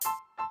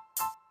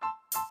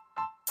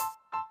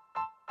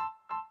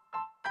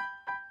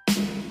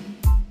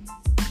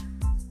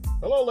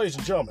Hello, ladies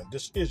and gentlemen.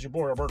 This is your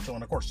boy Alberto,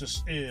 and of course,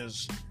 this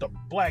is the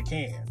Black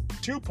Hand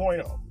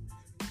 2.0.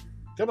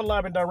 Coming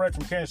live and direct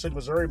from Kansas City,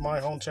 Missouri, my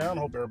hometown.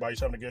 Hope everybody's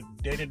having a good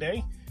day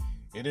today.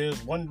 It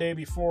is one day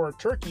before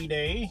Turkey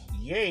Day.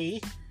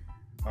 Yay!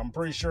 I'm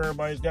pretty sure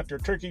everybody's got their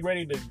turkey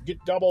ready to get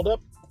gobbled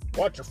up,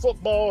 watch your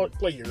football,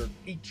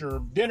 eat your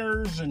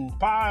dinners and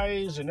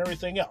pies and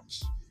everything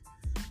else.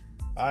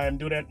 I am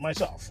doing that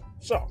myself.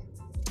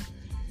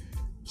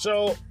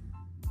 So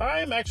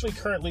I'm actually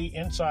currently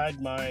inside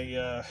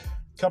my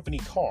company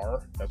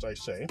car, as I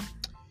say,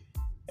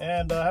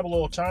 and I have a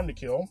little time to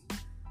kill.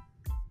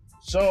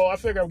 So I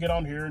figure I'll get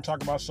on here and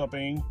talk about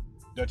something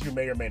that you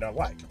may or may not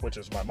like, which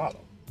is my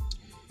motto.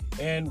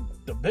 And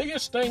the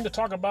biggest thing to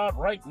talk about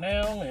right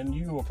now, and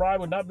you will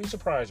probably not be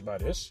surprised by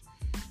this,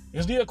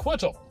 is the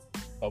acquittal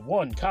of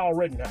one Kyle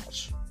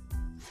Rittenhouse.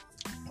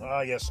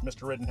 Yes,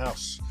 Mr.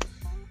 Rittenhouse.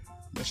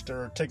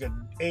 Mr. Take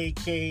an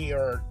AK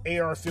or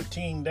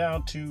AR-15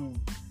 down to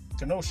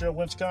Kenosha,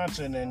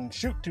 Wisconsin, and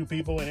shoot 2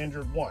 people and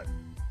injured 1.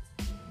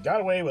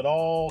 Got away with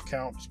all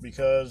counts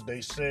because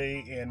they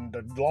say in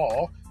the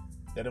law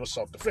that it was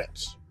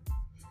self-defense.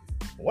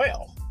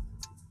 Well,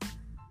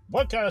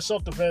 what kind of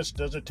self-defense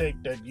does it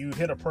take that you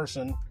hit a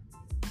person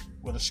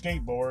with a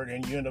skateboard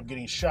and you end up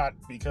getting shot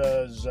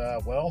because,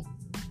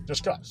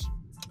 just cuz?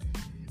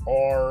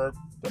 Or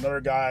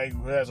another guy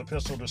who has a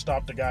pistol to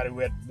stop the guy who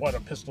had a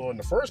pistol in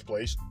the first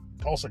place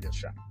also gets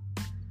shot.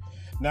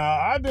 Now,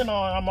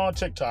 I'm on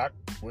TikTok,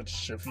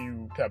 which, if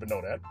you haven't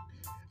known that,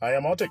 I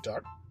am on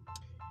TikTok.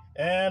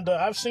 And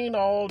I've seen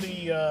all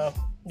the,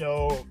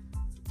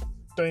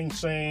 things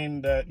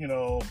saying that,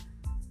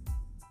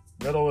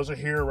 Riddle is a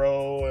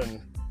hero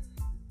and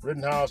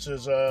Rittenhouse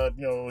is,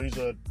 he's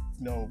a,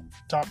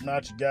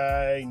 top-notch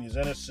guy and he's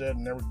innocent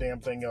and every damn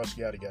thing else,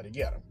 yada, yada,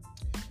 yada.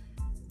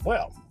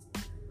 Well,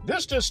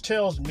 this just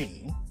tells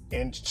me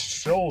and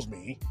shows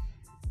me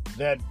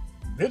that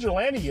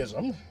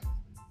vigilantism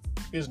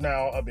is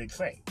now a big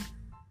thing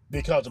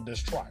because of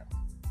this trial.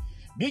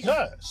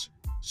 Because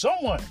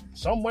someone,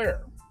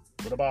 somewhere,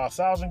 with about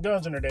 1,000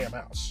 guns in their damn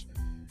house,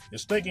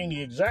 is thinking the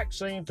exact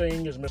same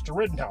thing as Mr.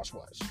 Rittenhouse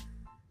was.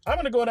 I'm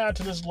going to go down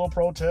to this little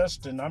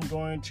protest, and I'm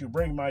going to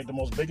bring the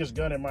most biggest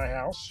gun in my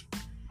house,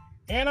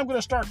 and I'm going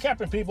to start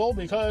capping people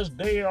because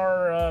they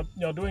are,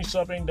 doing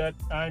something that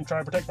I'm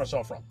trying to protect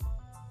myself from.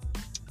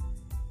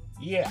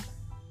 Yeah.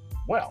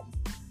 Well,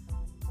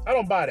 I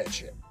don't buy that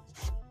shit.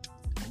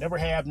 Never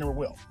have, never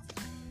will.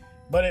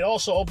 But it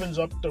also opened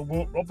up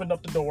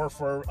the door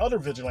for other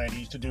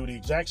vigilantes to do the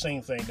exact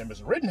same thing that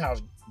Mr.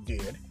 Rittenhouse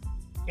did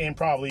and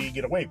probably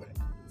get away with it.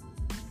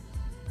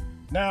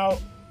 Now,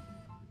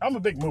 I'm a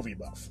big movie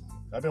buff.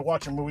 I've been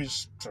watching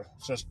movies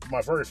since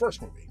my very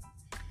first movie.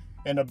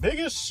 And the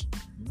biggest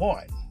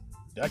one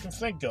that I can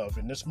think of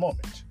in this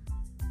moment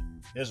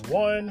is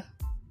one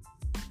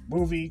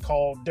movie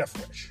called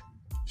Death Wish,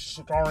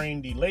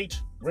 starring the late,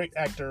 great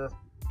actor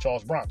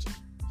Charles Bronson.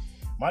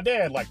 My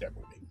dad liked that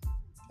movie.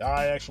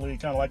 I actually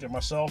kind of liked it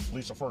myself, at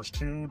least the first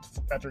 2.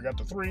 After I got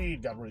to 3,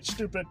 it got really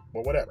stupid,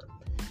 but whatever.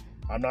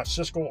 I'm not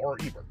Siskel or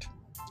Ebert.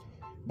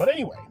 But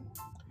anyway,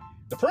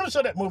 the premise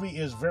of that movie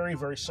is very,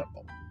 very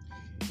simple.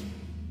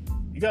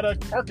 You got an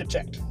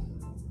architect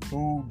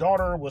whose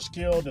daughter was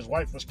killed, his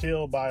wife was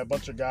killed by a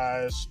bunch of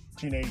guys,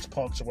 teenage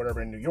punks or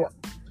whatever in New York.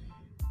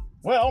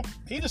 Well,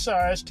 he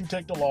decides to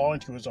take the law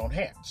into his own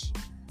hands,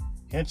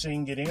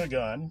 hensing getting a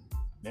gun,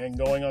 and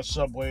going on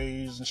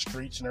subways and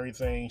streets and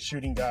everything,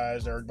 shooting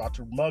guys that are about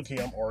to mug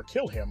him or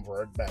kill him,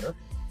 for it better,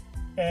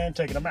 and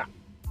taking them out.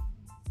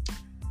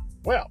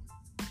 Well,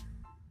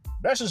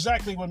 that's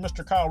exactly what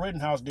Mr. Kyle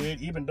Rittenhouse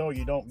did, even though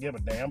you don't give a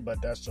damn, but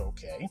that's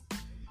okay.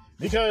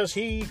 Because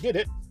he did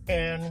it,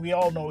 and we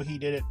all know he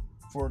did it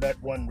for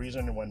that one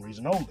reason and one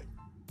reason only.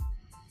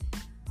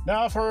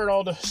 Now, I've heard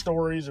all the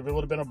stories. If it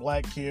would have been a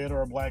black kid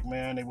or a black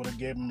man, they would have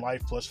given him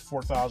life plus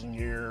 4,000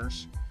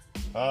 years.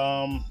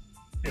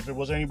 If it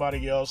was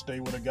anybody else, they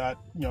would have got,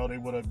 they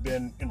would have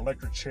been in an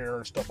electric chair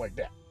and stuff like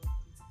that.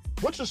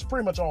 Which is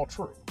pretty much all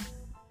true.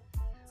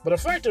 But the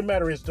fact of the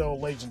matter is, though,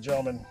 ladies and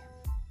gentlemen,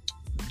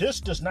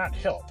 this does not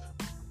help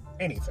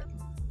anything.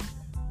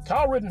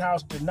 Kyle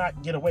Rittenhouse did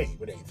not get away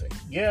with anything.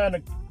 Yeah, in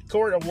the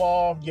court of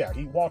law,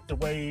 he walked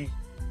away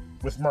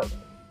with murder,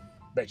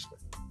 basically.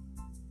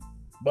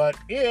 But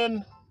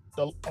in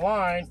the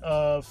line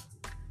of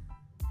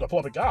the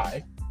public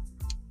eye,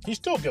 he's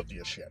still guilty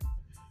of shit.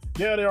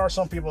 Yeah, there are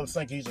some people that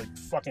think he's a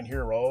fucking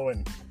hero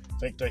and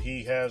think that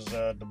he has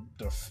the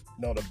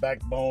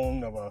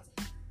backbone of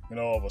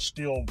a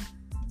steel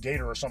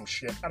gator or some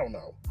shit. I don't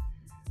know.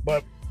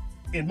 But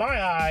in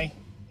my eye,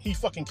 he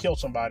fucking killed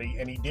somebody,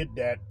 and he did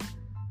that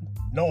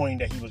knowing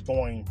that he was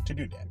going to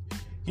do that.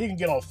 He can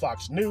get on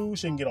Fox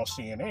News, he can get on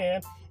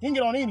CNN, he can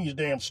get on any of these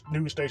damn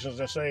news stations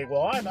and say,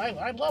 well,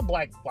 I love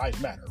Black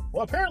Lives Matter.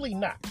 Well, apparently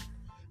not.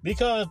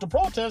 Because the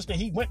protest that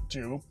he went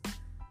to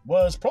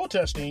was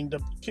protesting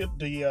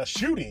the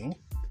shooting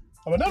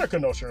of another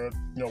Kenosha,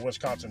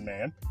 Wisconsin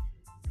man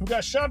who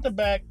got shot in the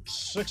back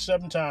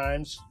 6-7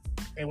 times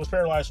and was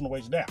paralyzed from the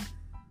waist down.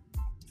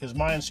 His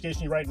mind escapes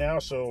me right now,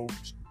 so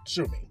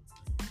sue me.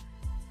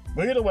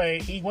 But either way,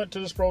 he went to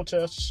this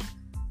protest.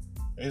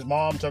 His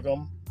mom took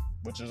him,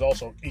 which is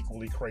also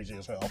equally crazy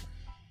as hell.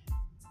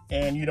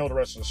 And you know the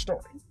rest of the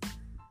story.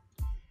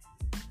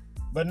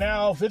 But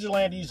now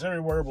vigilantes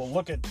everywhere will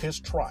look at his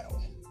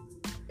trial,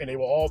 and they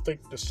will all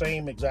think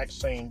the exact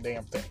same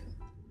damn thing.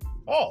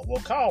 Oh,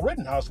 well, Kyle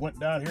Rittenhouse went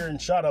down here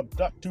and shot up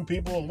 2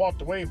 people and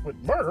walked away with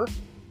murder.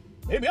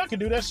 Maybe I could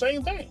do that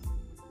same thing.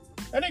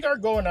 And they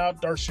start going out,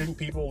 start shooting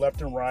people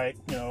left and right,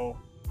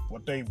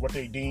 what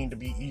they deem to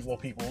be evil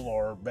people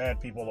or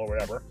bad people or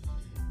whatever.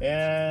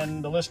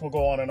 And the list will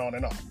go on and on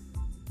and on.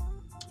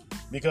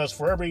 Because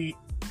for every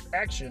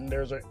action,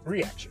 there's a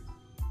reaction.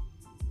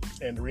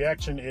 And the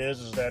reaction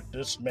is that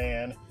this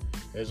man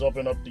has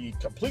opened up the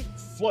complete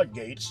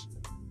floodgates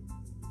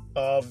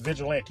of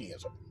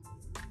vigilantism.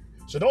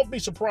 So don't be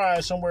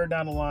surprised somewhere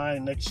down the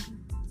line, next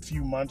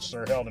few months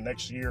or hell, the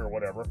next year or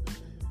whatever,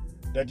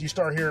 that you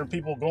start hearing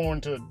people going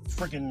to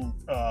freaking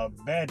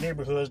bad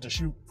neighborhoods to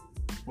shoot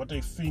what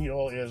they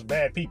feel is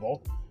bad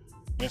people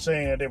and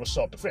saying that they were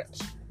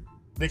self-defense.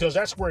 Because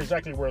that's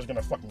exactly where it's going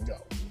to fucking go.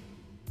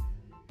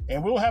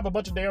 And we'll have a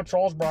bunch of damn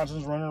Charles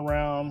Bronsons running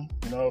around,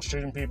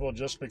 shooting people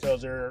just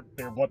because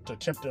they want to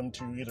tempt them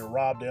to either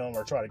rob them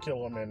or try to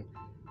kill them and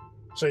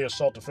say it's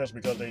self-defense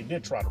because they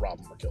did try to rob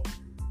them or kill them.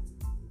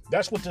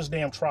 That's what this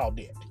damn trial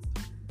did.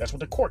 That's what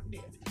the court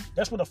did.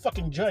 That's what the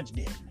fucking judge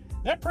did.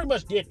 That pretty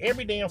much did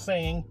every damn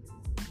thing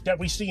that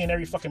we see in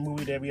every fucking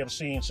movie that we have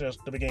seen since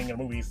the beginning of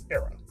the movie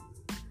era.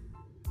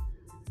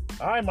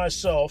 I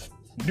myself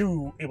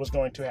knew it was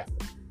going to happen.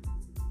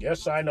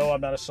 Yes, I know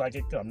I'm not a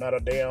psychic. I'm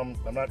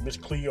not Miss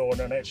Cleo or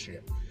none of that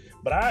shit.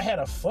 But I had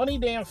a funny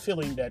damn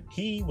feeling that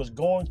he was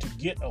going to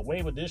get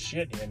away with this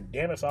shit, and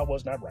damn if I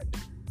was not right.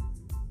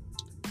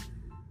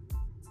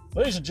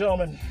 Ladies and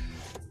gentlemen,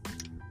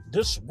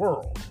 this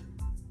world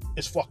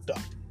is fucked up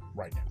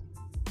right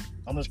now.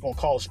 I'm just going to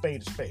call a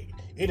spade a spade.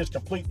 It is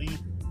completely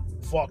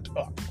fucked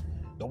up.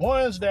 The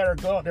ones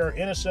that are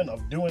innocent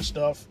of doing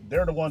stuff,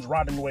 they're the ones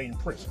rotting away in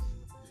prison.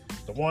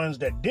 The ones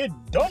that did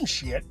dumb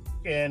shit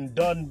and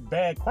done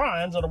bad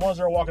crimes are the ones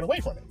that are walking away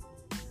from it.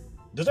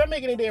 Does that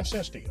make any damn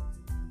sense to you?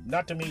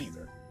 Not to me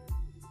either.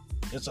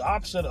 It's the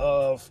opposite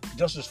of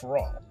justice for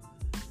all.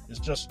 It's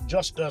just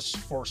justice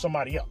for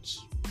somebody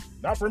else.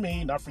 Not for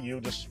me, not for you,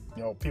 just,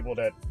 people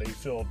that they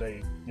feel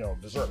they,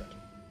 deserve it.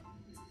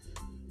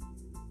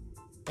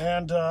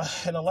 And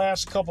in the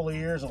last couple of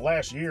years, and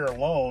last year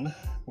alone,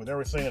 with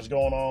everything that's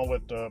going on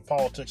with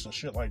politics and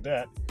shit like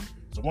that,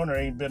 it's a wonder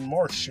there ain't been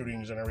more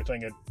shootings and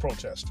everything at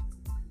protest.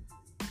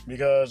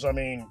 Because,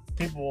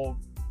 people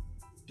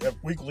have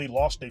weekly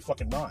lost their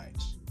fucking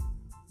minds.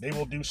 They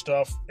will do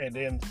stuff and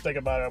then think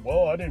about it,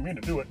 well, I didn't mean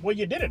to do it. Well,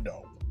 you did it,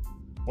 though.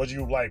 Was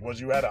you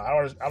at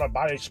an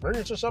out-of-body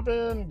experience or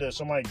something? Did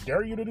somebody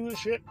dare you to do this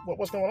shit?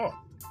 What's going on?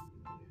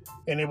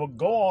 And it will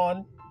go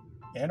on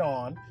and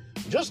on.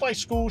 Just like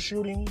school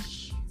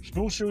shootings.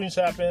 School shootings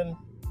happen.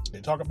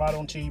 They talk about it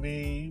on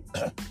TV.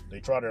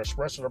 They try to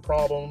express their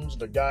problems,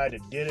 the guy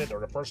that did it or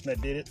the person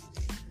that did it.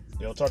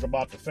 They'll talk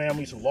about the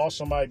families who lost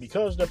somebody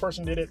because that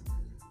person did it.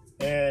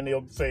 And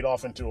they'll fade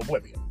off into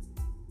oblivion,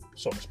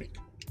 so to speak.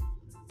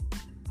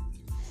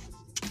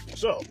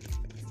 So,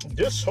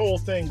 this whole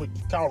thing with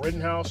Kyle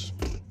Rittenhouse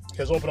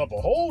has opened up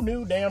a whole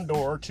new damn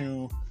door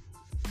to,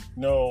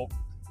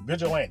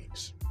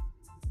 vigilantes.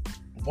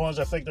 Ones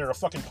that think they're a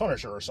fucking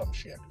Punisher or some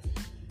shit.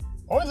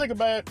 Only thing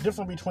about it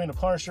different between the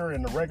Punisher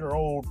and the regular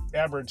old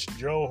average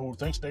Joe who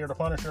thinks they're the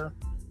Punisher,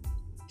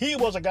 he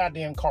was a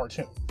goddamn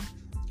cartoon.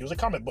 He was a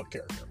comic book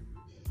character.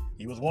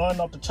 He was one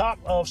off the top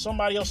of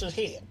somebody else's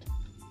head.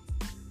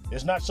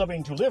 It's not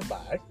something to live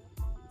by,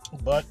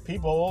 but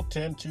people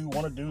tend to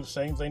want to do the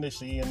same thing they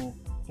see in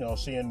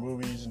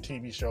movies and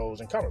TV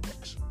shows and comic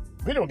books,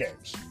 video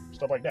games,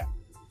 stuff like that.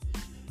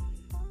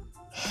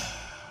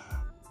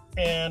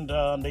 And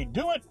they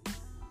do it,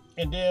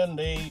 and then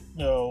they,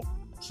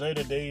 say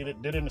that they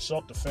did it in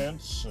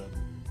self-defense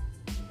and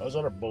those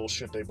other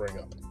bullshit they bring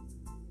up.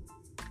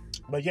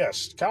 But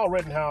yes, Kyle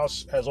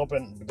Rittenhouse has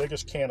opened the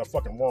biggest can of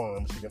fucking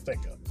worms you can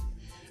think of.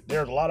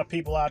 There's a lot of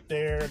people out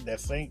there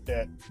that think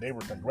that they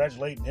were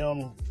congratulating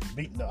him,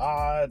 beating the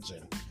odds,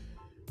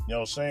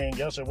 and saying,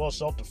 yes, it was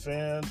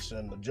self-defense,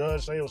 and the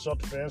judge said it was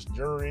self-defense,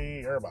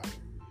 jury, everybody.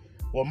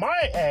 Well,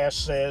 my ass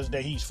says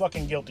that he's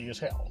fucking guilty as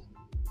hell.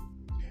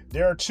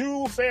 There are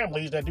 2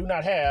 families that do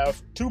not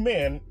have 2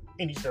 men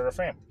in each of their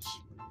families.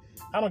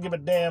 I don't give a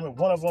damn if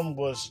one of them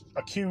was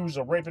accused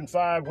of raping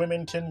 5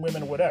 women, 10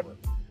 women, whatever.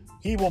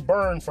 He will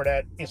burn for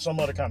that in some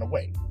other kind of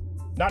way.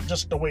 Not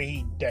just the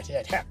way that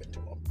had happened to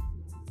him.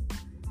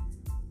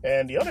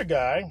 And the other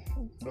guy,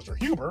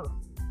 Mr. Huber,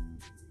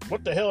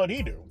 what the hell did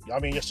he do?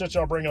 Since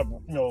y'all bring up,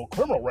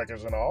 criminal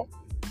records and all,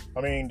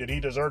 did he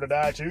deserve to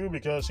die too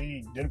because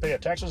he didn't pay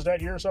taxes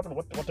that year or something?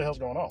 What the hell's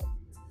going on?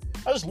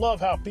 I just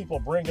love how people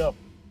bring up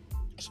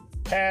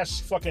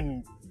past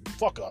fucking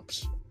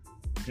fuck-ups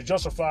to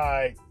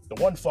justify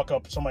the one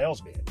fuck-up somebody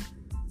else did.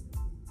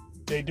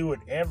 They do it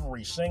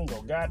every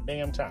single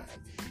goddamn time.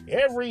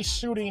 Every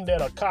shooting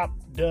that a cop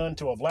done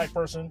to a black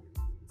person,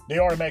 they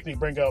automatically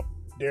bring up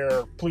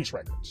their police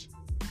records.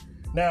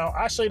 Now,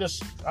 I say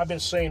this, I've been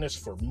saying this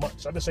for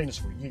months. I've been saying this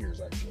for years,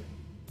 actually.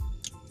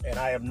 And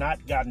I have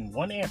not gotten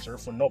one answer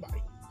from nobody.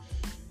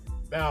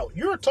 Now,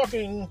 you're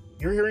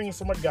hearing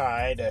from a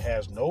guy that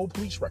has no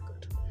police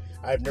record.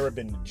 I've never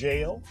been to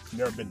jail,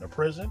 never been to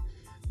prison.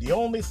 The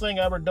only thing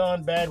I ever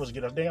done bad was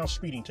get a damn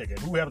speeding ticket.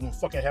 Who haven't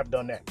fucking have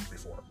done that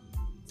before?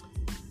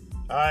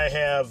 I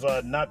have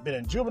not been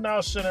in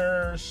juvenile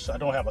centers. I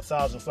don't have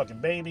 1,000 fucking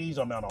babies.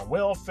 I'm out on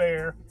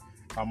welfare.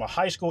 I'm a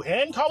high school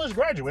and college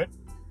graduate.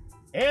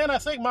 And I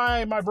think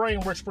my brain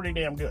works pretty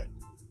damn good.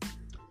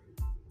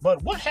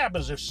 But what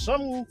happens if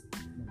some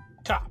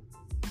cop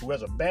who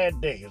has a bad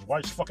day, his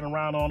wife's fucking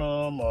around on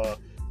him,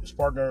 his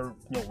partner,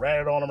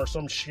 ratted on him or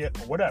some shit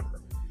or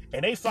whatever,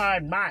 and they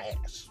find my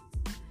ass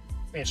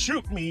and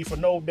shoot me for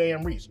no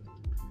damn reason?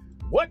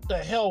 What the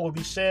hell will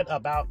be said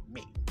about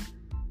me?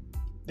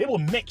 They will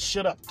make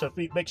shit up to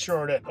make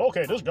sure that,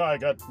 okay, this guy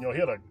got,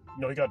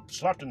 he got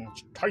slapped in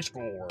high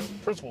school or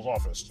principal's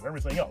office and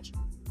everything else,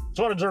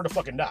 so I deserve to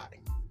fucking die.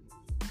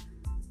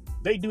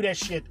 They do that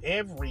shit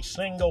every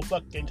single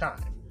fucking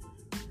time.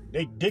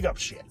 They dig up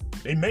shit.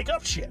 They make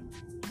up shit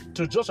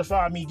to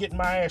justify me getting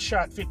my ass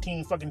shot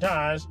 15 fucking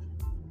times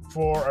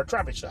for a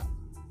traffic stop.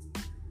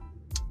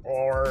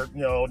 Or,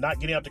 not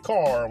getting out the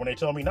car when they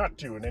tell me not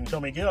to, and then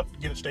tell me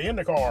stay in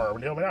the car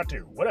when they tell me not to,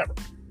 whatever.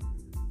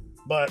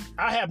 But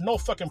I have no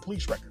fucking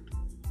police record.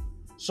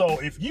 So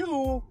if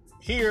you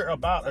hear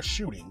about a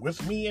shooting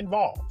with me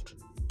involved,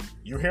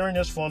 you're hearing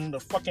this from the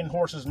fucking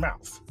horse's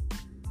mouth.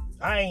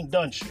 I ain't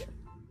done shit.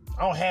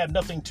 I don't have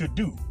nothing to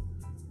do.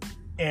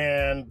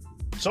 And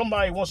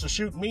somebody wants to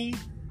shoot me,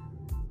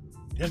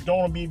 it's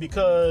going to be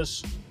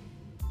because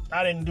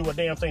I didn't do a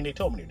damn thing they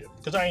told me to do.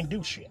 Because I ain't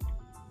do shit.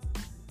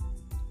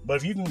 But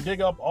if you can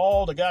dig up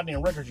all the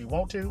goddamn records you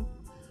want to,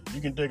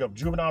 you can dig up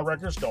juvenile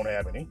records, don't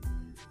have any.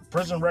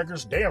 Prison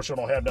records, damn sure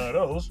don't have none of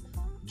those.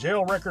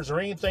 Jail records or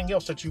anything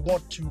else that you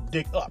want to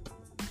dig up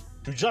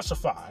to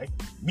justify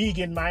me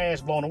getting my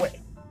ass blown away.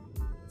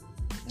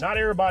 Not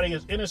everybody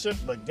is innocent,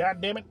 but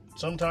goddammit,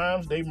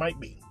 sometimes they might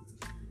be.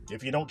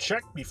 If you don't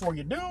check before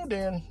you do,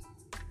 then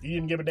you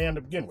didn't give a damn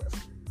to begin with.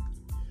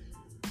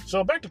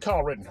 So back to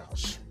Kyle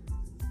Rittenhouse.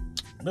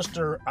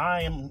 Mr.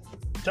 I am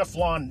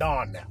Teflon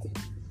Don now.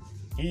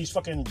 He's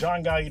fucking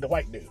John Gotti, the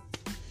white dude.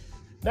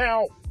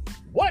 Now,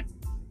 what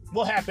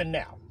will happen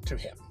now to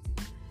him?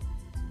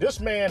 This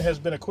man has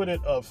been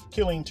acquitted of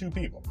killing 2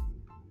 people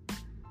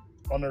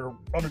under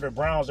the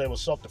grounds that it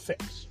was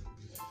self-defense.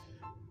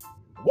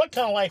 What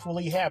kind of life will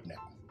he have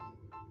now?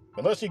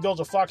 Unless he goes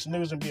to Fox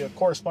News and be a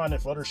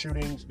correspondent for other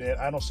shootings, then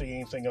I don't see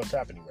anything else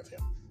happening with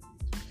him.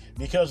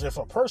 Because if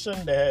a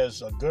person that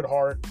has a good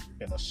heart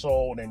and a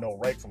soul and they know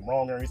right from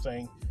wrong or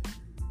anything,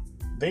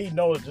 they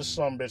know that this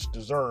son of a bitch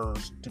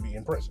deserves to be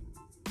in prison.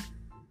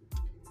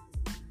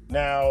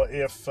 Now,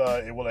 if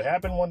it will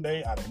happen one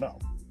day, I don't know.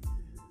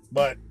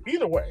 But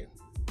either way,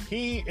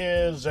 he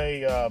is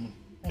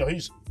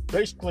he's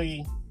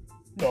basically,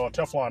 a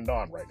Teflon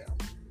Don right now.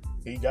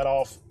 He got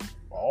off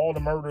all the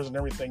murders and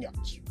everything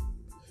else.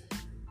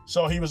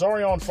 So he was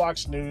already on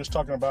Fox News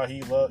talking about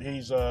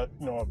he's a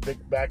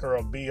big backer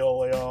of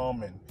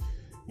BLM, and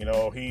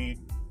he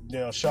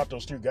shot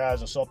those 2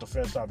 guys in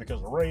self-defense not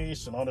because of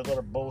race and all this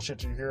other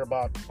bullshit you hear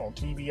about on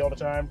TV all the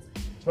time.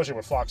 Especially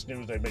with Fox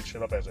News, they make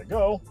shit up as they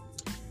go.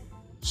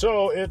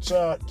 So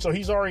so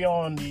he's already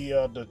on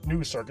the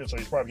news circuit, so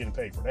he's probably getting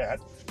paid for that.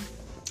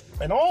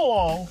 And all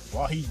along,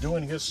 while he's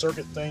doing his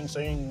circuit thing,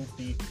 saying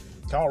the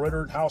Kyle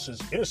Rittenhouse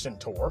is innocent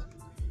tour,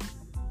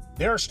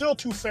 there are still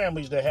 2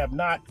 families that have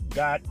not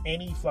got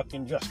any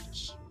fucking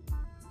justice.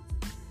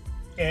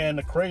 And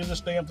the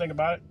craziest damn thing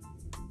about it,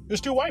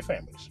 there's 2 white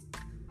families.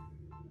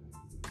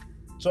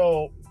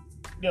 So,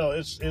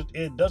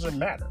 it doesn't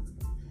matter.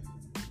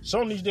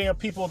 Some of these damn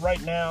people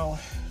right now,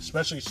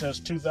 especially since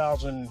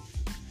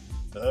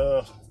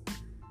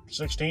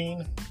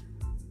 2016,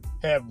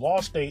 have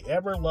lost their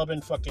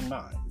ever-loving fucking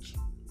minds.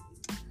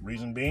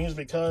 Reason being is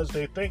because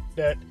they think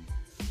that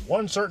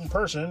one certain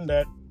person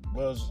that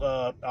was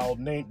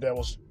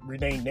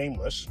renamed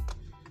nameless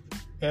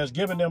has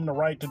given them the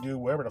right to do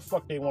whatever the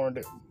fuck they want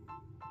to do,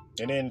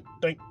 and then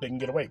think they can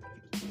get away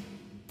with it.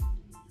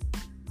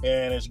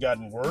 And it's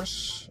gotten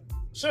worse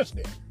since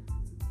then.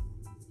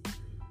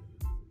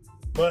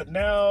 But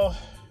now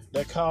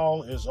that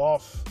Kyle is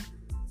off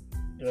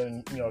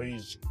and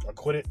he's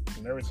acquitted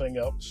and everything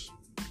else,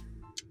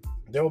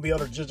 there will be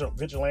other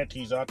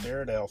vigilantes out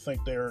there that'll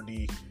think they're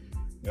the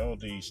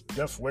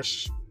death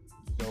wish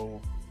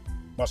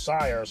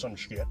messiah or some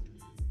shit,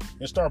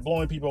 and start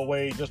blowing people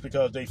away just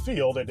because they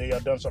feel that they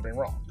have done something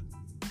wrong.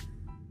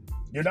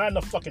 You're not in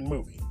a fucking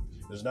movie.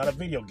 This is not a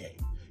video game.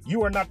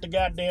 You are not the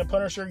goddamn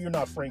Punisher. You're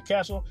not Frank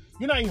Castle.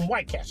 You're not even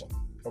White Castle.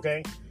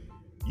 Okay?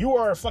 You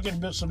are a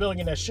fucking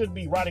civilian that should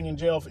be rotting in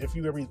jail if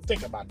you ever even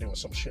think about doing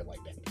some shit like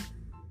that.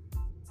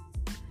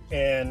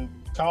 And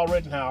Kyle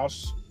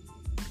Rittenhouse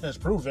has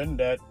proven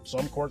that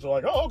some courts are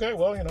like, oh, okay,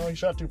 well, he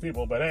shot 2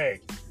 people, but hey,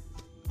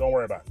 don't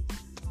worry about it.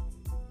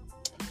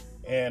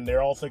 And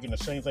they're all thinking the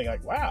same thing,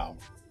 like, wow,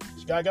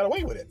 this guy got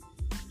away with it.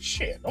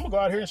 Shit, I'm gonna go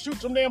out here and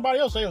shoot some damn body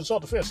else. Say it was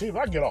self-defense. See if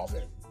I can get off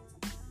it.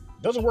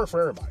 Doesn't work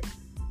for everybody,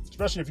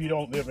 especially if you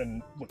don't live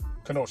in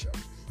Kenosha,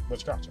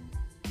 Wisconsin.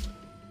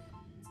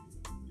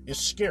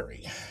 It's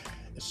scary.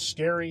 It's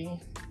scary.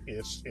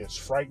 It's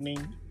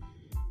frightening,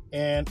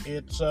 and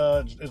it's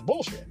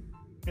bullshit.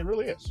 It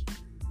really is.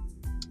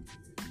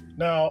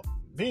 Now,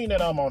 being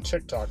that I'm on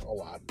TikTok a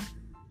lot,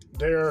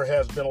 there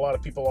has been a lot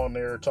of people on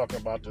there talking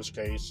about this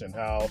case and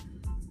how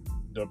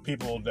the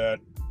people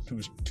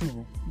whose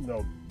two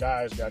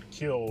guys got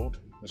killed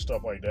and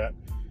stuff like that.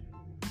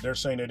 They're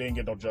saying they didn't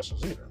get no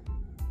justice either.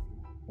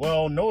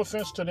 Well, no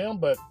offense to them,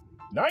 but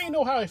now you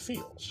know how it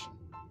feels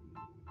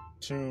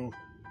to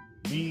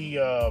be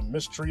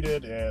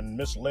mistreated and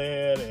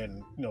misled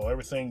and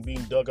everything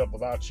being dug up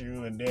about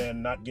you and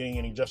then not getting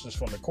any justice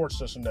from the court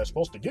system that's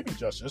supposed to give you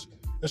justice,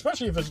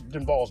 especially if it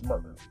involves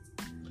murder.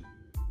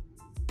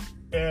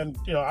 And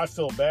I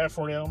feel bad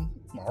for them.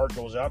 My heart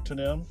goes out to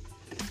them.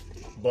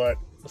 But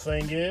the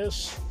thing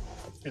is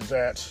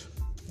that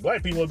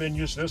black people have been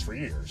used to this for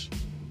years.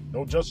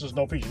 No justice,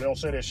 no peace. We don't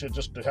say that shit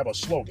just to have a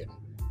slogan.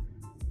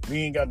 We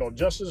ain't got no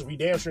justice. We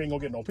damn sure ain't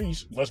gonna get no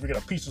peace unless we get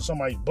a piece of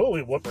somebody's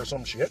bully whoop or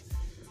some shit.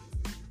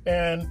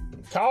 And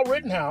Kyle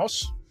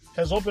Rittenhouse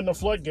has opened the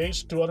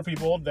floodgates to other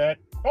people that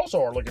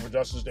also are looking for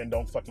justice and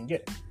don't fucking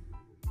get it.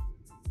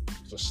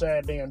 It's a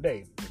sad damn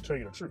day, to tell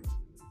you the truth.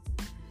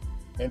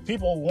 And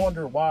people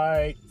wonder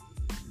why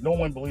no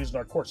one believes in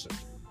our court system.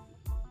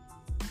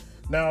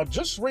 Now,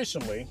 just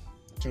recently,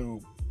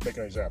 to make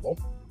an example,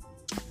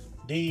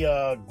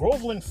 the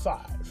Groveland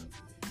Five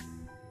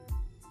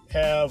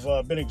have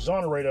been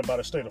exonerated by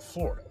the state of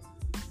Florida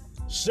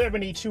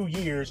 72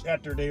 years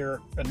after their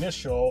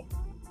initial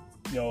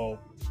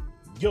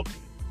guilty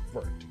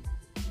verdict.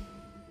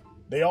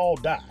 They all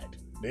died.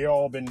 They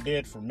all been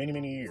dead for many,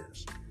 many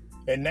years.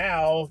 And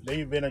now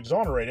they've been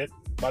exonerated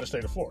by the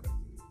state of Florida.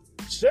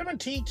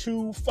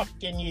 72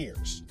 fucking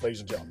years, ladies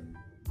and gentlemen.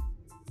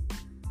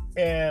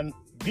 And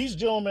these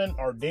gentlemen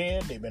are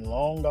dead. They've been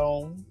long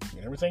gone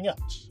and everything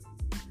else.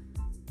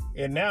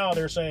 And now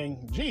they're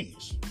saying,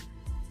 geez,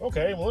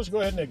 okay, well, let's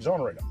go ahead and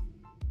exonerate them.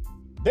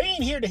 They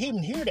ain't here to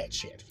even hear that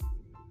shit.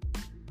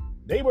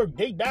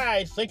 They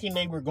died thinking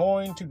they were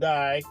going to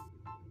die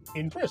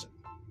in prison,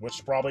 which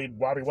is probably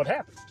what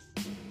happened.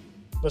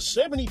 But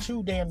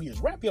 72 damn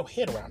years, wrap your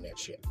head around that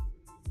shit.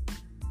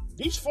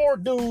 These 4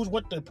 dudes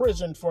went to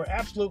prison for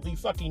absolutely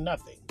fucking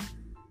nothing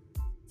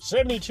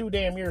 72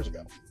 damn years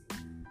ago.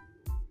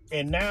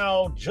 And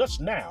now,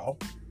 just now,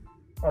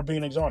 are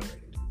being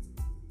exonerated.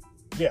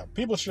 Yeah,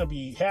 people should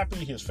be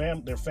happy.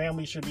 Their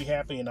family should be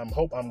happy, and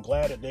I'm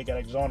glad that they got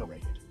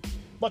exonerated.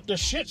 But the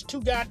shit's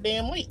too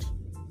goddamn late.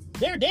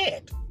 They're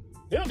dead.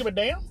 They don't give a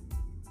damn.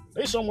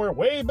 They somewhere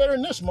way better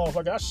than this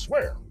motherfucker, I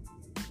swear.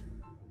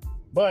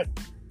 But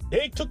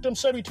they took them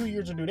 72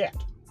 years to do that.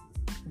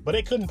 But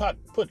they couldn't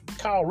put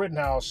Kyle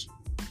Rittenhouse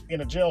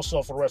in a jail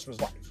cell for the rest of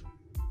his life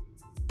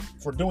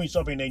for doing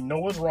something they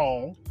know is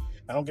wrong.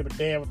 I don't give a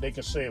damn if they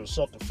can say it was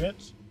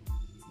self-defense.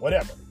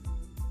 Whatever.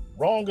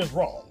 Wrong is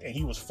wrong. And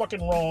he was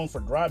fucking wrong for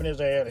driving his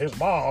ass, his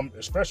mom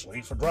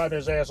especially, for driving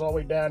his ass all the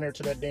way down there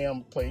to that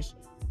damn place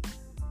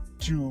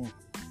to,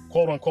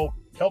 quote unquote,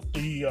 help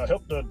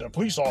the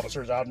police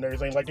officers out and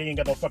everything, like they ain't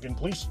got no fucking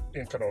police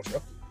in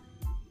Kenosha,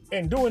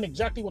 and doing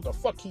exactly what the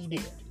fuck he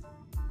did.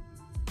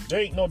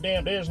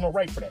 There's no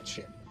right for that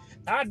shit.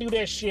 I do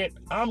that shit,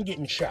 I'm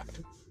getting shot.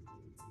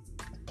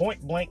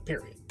 Point blank,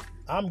 period.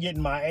 I'm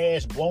getting my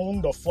ass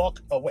blown the fuck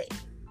away.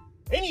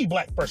 Any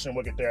black person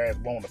will get their ass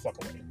blown the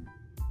fuck away.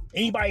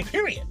 Anybody,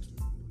 period,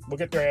 will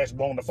get their ass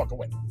blown the fuck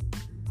away.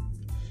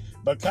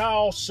 But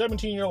Kyle's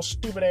 17-year-old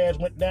stupid ass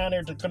went down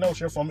there to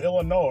Kenosha from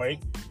Illinois,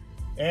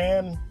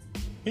 and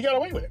he got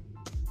away with it.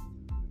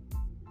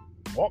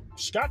 Walked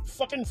scot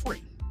fucking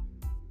free.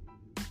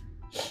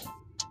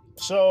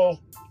 So,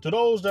 to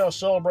those that are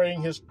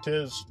celebrating his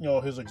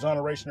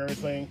exoneration and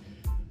everything,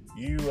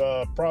 you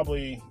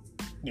probably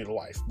need a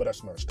life, but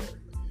that's another story.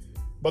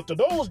 But to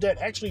those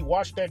that actually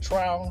watched that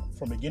trial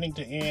from beginning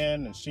to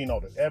end and seen all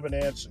the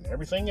evidence and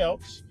everything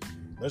else,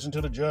 listen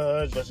to the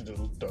judge, listen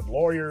to the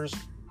lawyers,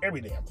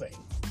 every damn thing,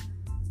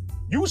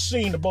 you've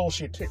seen the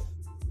bullshit too.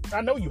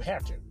 I know you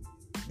have to,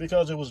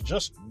 because it was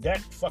just that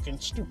fucking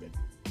stupid.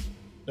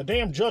 The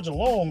damn judge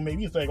alone made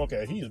me think,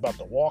 okay, he's about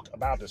to walk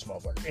about this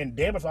motherfucker. And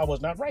damn if I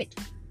was not right.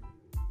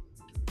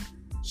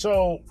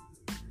 So,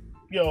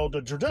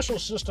 the judicial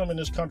system in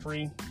this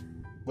country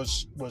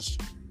was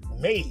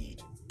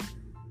made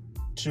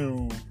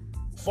to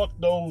fuck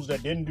those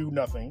that didn't do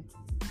nothing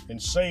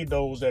and save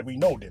those that we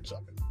know did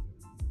something.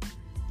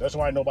 That's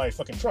why nobody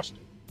fucking trusts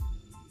it.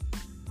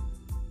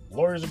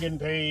 Lawyers are getting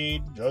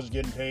paid, judges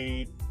getting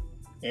paid,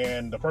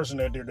 and the person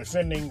that they're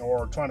defending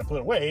or trying to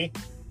put away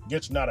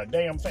gets not a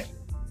damn thing.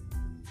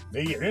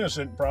 They get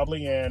innocent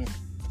probably, and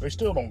they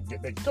still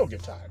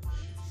get time.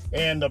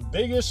 And the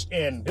biggest,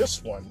 and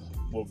this one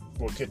will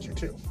get you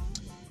too.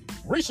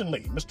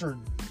 Recently, Mr.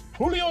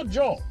 Julio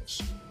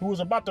Jones, who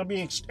was about to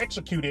be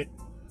executed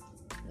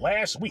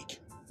last week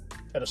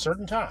at a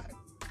certain time,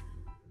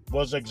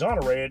 was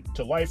exonerated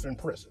to life in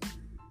prison.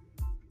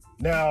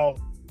 Now,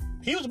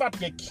 he was about to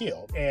get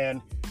killed,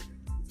 and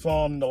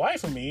from the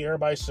life of me,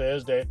 everybody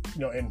says that,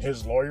 and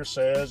his lawyer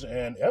says,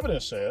 and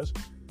evidence says,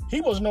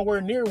 he was nowhere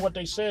near what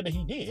they said that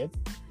he did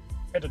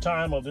at the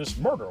time of this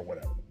murder or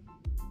whatever.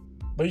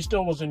 But he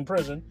still was in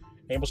prison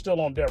and was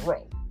still on death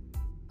row.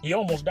 He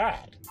almost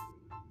died.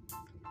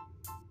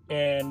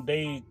 And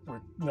they,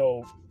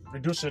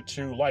 reduced it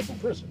to life in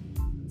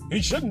prison.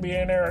 He shouldn't be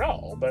in there at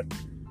all, but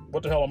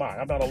what the hell am I?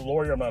 I'm not a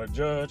lawyer, I'm not a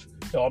judge,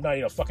 I'm not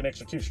even a fucking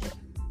executioner.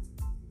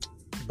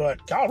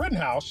 But Kyle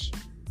Rittenhouse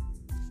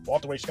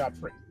walked away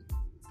scot-free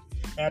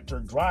after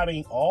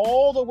driving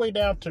all the way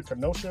down to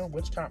Kenosha,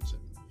 Wisconsin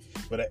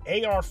with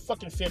an AR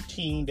fucking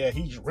 15 that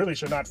he really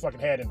should not fucking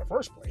had in the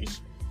first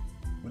place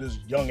with his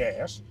young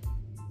ass.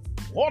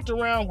 Walked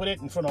around with it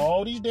in front of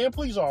all these damn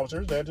police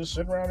officers that just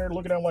sitting around there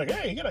looking at him like,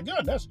 hey, you got a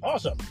gun, that's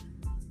awesome.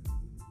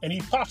 And he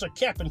pops a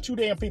cap in 2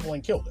 damn people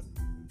and killed him.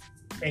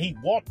 And he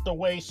walked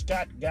away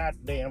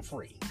scot-goddamn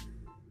free.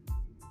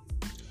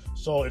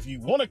 So if you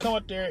want to come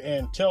up there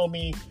and tell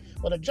me,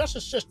 well, the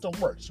justice system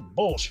works,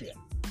 bullshit.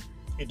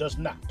 It does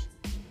not.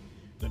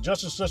 The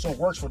justice system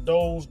works for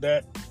those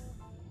that,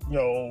 you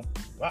know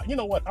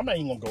what? I'm not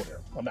even going to go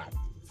there. I'm not.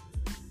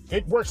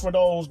 It works for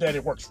those that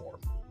it works for.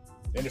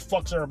 And it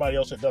fucks everybody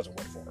else that doesn't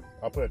work for them.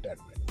 I'll put it that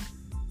way.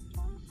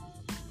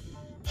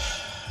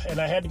 And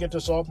I had to get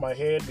this off my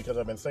head because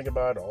I've been thinking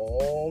about it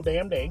all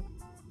damn day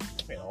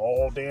and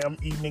all damn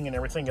evening and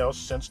everything else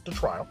since the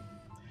trial.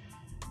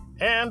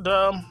 And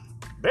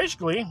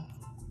basically,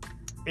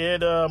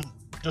 it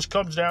just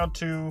comes down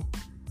to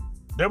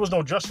there was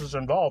no justice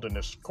involved in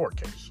this court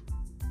case.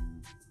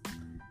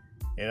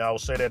 And I will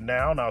say that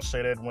now, and I'll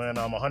say that when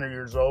I'm 100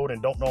 years old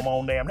and don't know my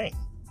own damn name.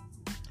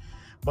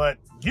 But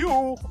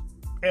you,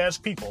 as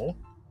people,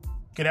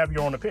 can have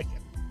your own opinion.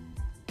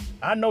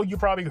 I know you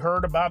probably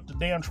heard about the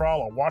damn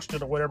trial or watched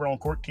it or whatever on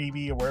Court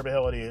TV or wherever the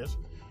hell it is,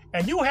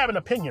 and you have an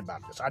opinion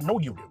about this. I know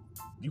you do.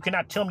 You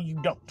cannot tell me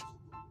you don't.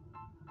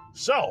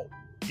 So,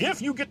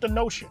 if you get the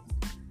notion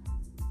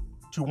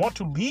to want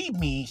to leave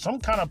me some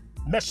kind of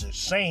message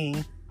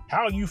saying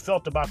how you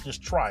felt about this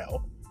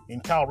trial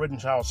in Kyle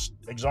Rittenhouse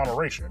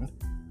exoneration,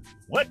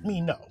 let me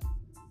know.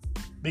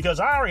 Because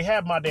I already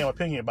have my damn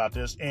opinion about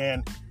this,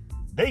 and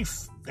they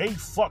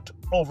fucked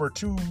over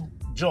 2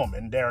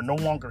 gentlemen that are no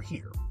longer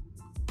here.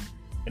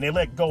 And they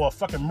let go a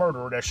fucking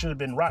murderer that should have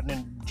been rotting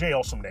in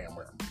jail some damn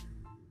where.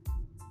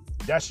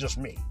 That's just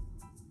me.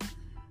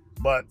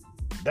 But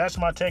that's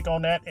my take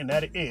on that, and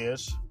that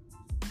is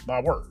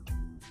my word.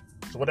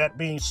 So with that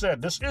being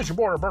said, this is your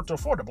boy Roberto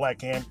for the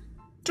Black Hand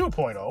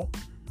 2.0.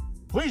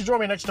 Please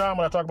join me next time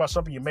when I talk about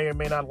something you may or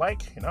may not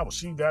like, and I will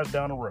see you guys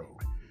down the road.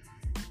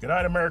 Good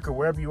night, America,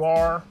 wherever you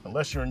are,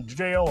 unless you're in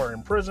jail or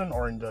in prison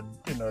or in the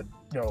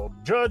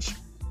judge,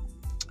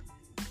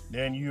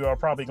 then you are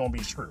probably going to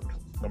be screwed,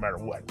 no matter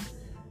what.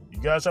 You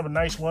guys have a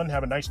nice one.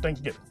 Have a nice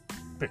Thanksgiving.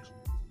 Peace.